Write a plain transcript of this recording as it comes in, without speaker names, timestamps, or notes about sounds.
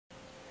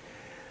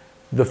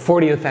The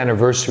 40th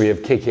anniversary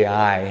of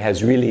KKI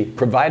has really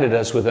provided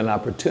us with an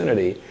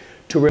opportunity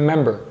to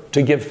remember,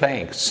 to give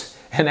thanks.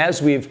 And as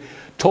we've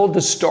told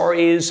the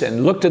stories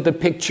and looked at the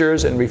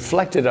pictures and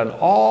reflected on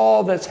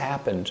all that's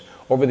happened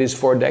over these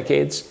 4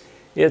 decades,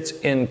 it's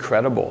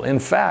incredible. In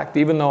fact,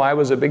 even though I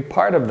was a big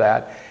part of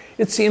that,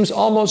 it seems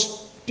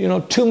almost,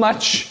 too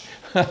much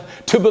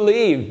to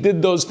believe.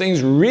 Did those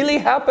things really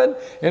happen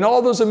in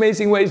all those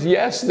amazing ways?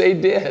 Yes, they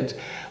did.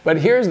 But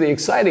here's the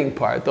exciting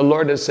part. The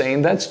Lord is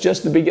saying that's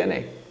just the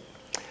beginning.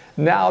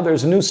 Now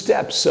there's new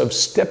steps of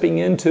stepping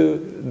into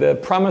the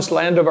promised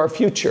land of our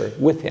future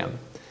with Him,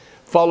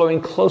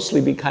 following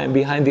closely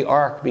behind the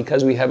ark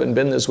because we haven't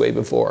been this way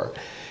before.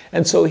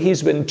 And so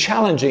He's been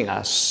challenging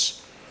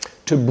us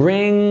to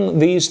bring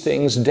these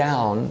things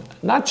down,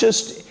 not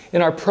just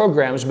in our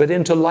programs, but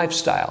into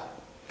lifestyle,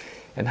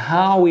 and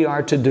how we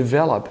are to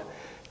develop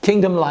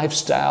kingdom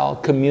lifestyle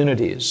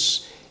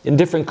communities in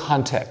different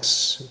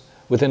contexts,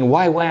 within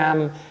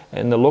YWAM,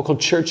 in the local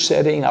church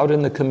setting, out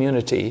in the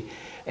community.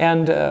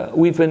 And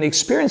we've been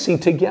experiencing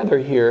together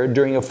here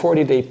during a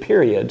 40-day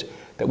period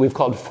that we've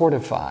called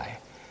Fortify,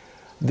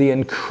 the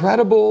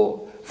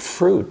incredible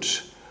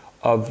fruit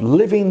of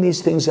living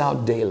these things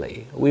out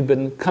daily. We've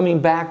been coming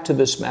back to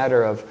this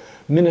matter of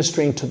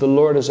ministering to the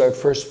Lord as our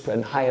first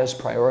and highest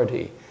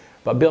priority,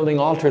 but building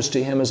altars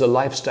to Him as a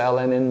lifestyle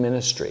and in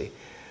ministry.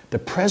 The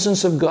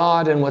presence of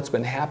God and what's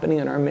been happening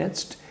in our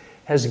midst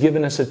has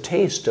given us a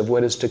taste of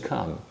what is to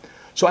come.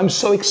 So I'm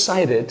so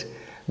excited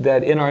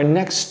that in our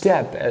next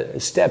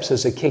steps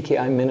as a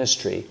KKI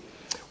ministry,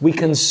 we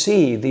can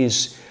see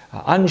these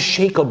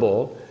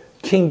unshakable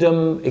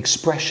kingdom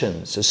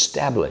expressions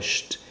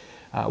established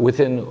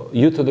within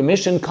Youth of the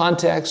Mission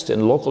context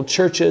and local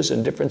churches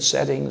and different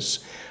settings,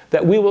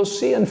 that we will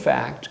see, in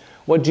fact,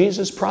 what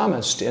Jesus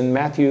promised in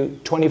Matthew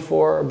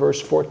 24,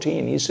 verse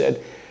 14. He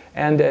said,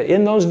 and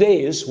in those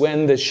days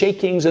when the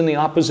shakings and the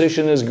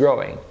opposition is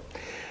growing,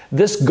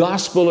 this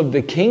gospel of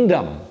the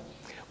kingdom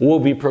will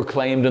be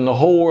proclaimed in the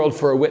whole world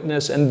for a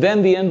witness, and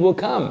then the end will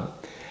come.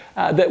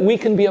 That we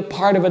can be a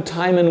part of a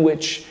time in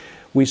which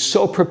we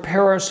so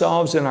prepare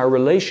ourselves in our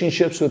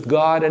relationships with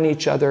God and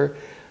each other,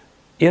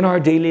 in our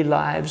daily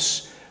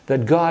lives,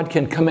 that God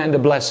can command a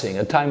blessing,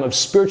 a time of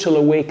spiritual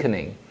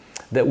awakening,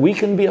 that we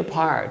can be a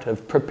part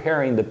of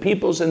preparing the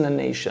peoples and the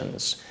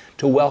nations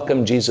to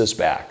welcome Jesus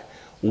back.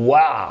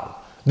 Wow,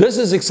 this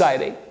is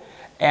exciting.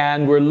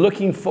 And we're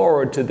looking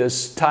forward to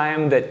this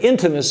time that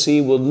intimacy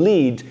will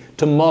lead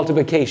to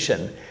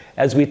multiplication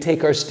as we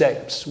take our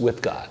steps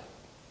with God.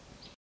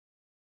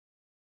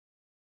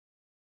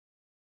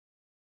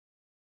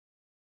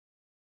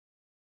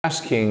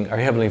 Asking our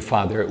Heavenly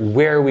Father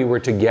where we were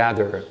to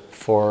gather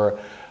for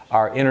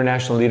our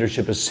International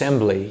Leadership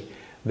Assembly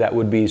that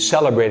would be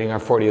celebrating our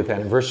 40th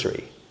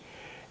anniversary.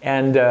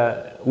 And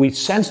we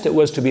sensed it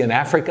was to be in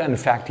Africa. In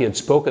fact, He had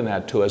spoken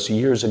that to us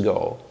years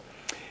ago,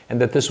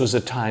 and that this was a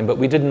time, but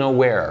we didn't know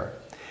where.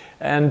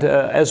 And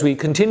as we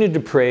continued to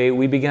pray,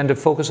 we began to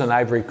focus on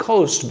Ivory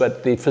Coast,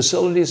 but the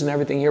facilities and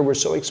everything here were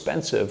so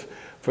expensive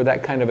for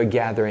that kind of a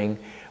gathering,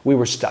 we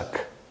were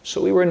stuck.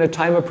 So we were in a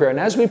time of prayer, and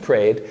as we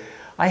prayed,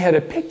 I had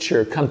a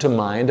picture come to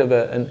mind of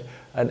an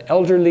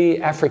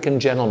elderly African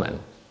gentleman.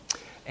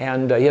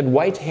 And he had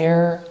white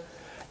hair,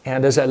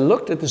 and as I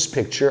looked at this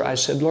picture, I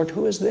said, Lord,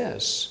 who is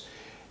this?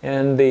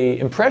 And the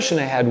impression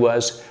I had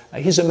was,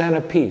 he's a man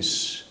of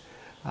peace.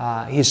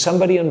 He's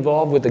somebody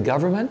involved with the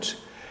government,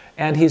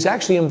 and he's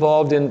actually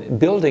involved in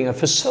building a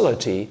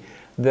facility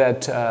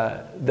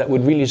that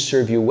would really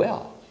serve you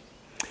well.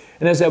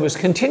 And as I was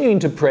continuing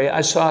to pray,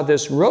 I saw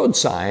this road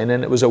sign,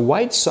 and it was a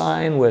white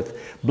sign with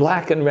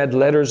black and red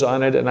letters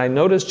on it, and I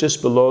noticed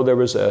just below there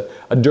was a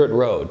dirt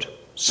road.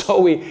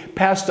 So we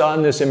passed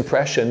on this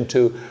impression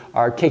to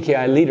our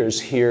KKI leaders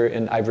here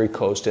in Ivory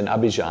Coast, in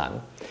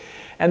Abidjan.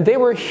 And they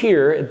were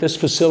here at this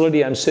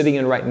facility I'm sitting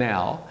in right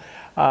now,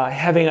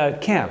 having a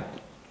camp.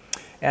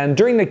 And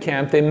during the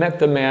camp, they met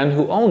the man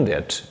who owned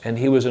it, and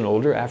he was an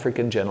older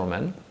African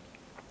gentleman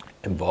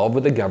involved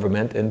with the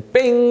government, and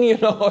bing,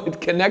 it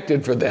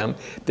connected for them.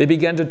 They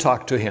began to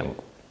talk to him.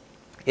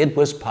 It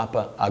was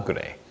Papa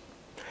Aggrey.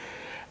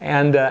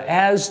 And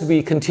as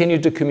we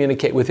continued to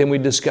communicate with him, we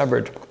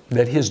discovered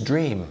that his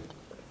dream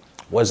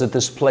was that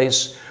this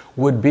place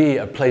would be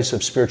a place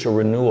of spiritual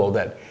renewal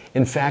that,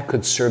 in fact,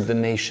 could serve the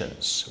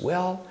nations.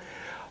 Well,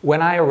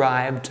 when I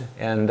arrived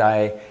and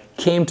I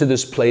came to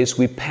this place,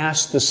 we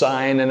passed the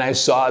sign and I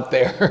saw it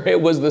there.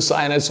 It was the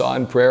sign I saw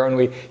in prayer, and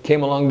we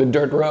came along the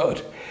dirt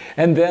road.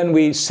 And then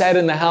we sat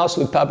in the house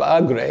with Papa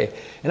Aggrey.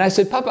 And I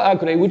said, Papa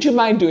Aggrey, would you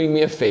mind doing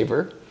me a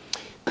favor?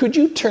 Could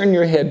you turn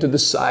your head to the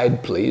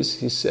side, please?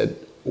 He said,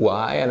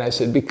 why? And I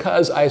said,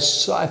 because I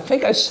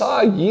think I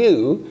saw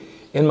you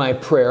in my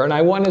prayer, and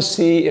I want to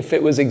see if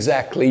it was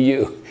exactly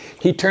you.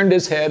 He turned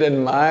his head,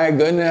 and my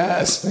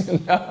goodness,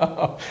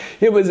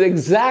 it was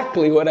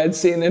exactly what I'd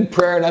seen in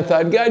prayer. And I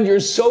thought, God, you're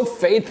so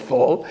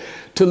faithful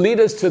to lead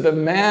us to the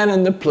man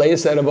and the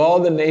place out of all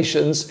the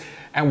nations.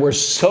 And we're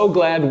so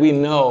glad we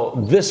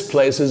know this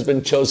place has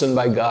been chosen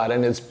by God,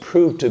 and it's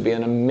proved to be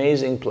an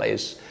amazing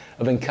place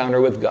of encounter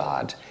with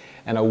God.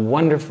 and a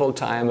wonderful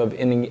time of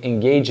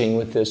engaging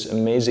with this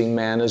amazing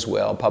man as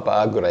well, Papa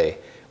Aggrey.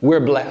 We're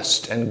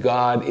blessed, and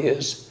God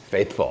is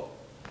faithful.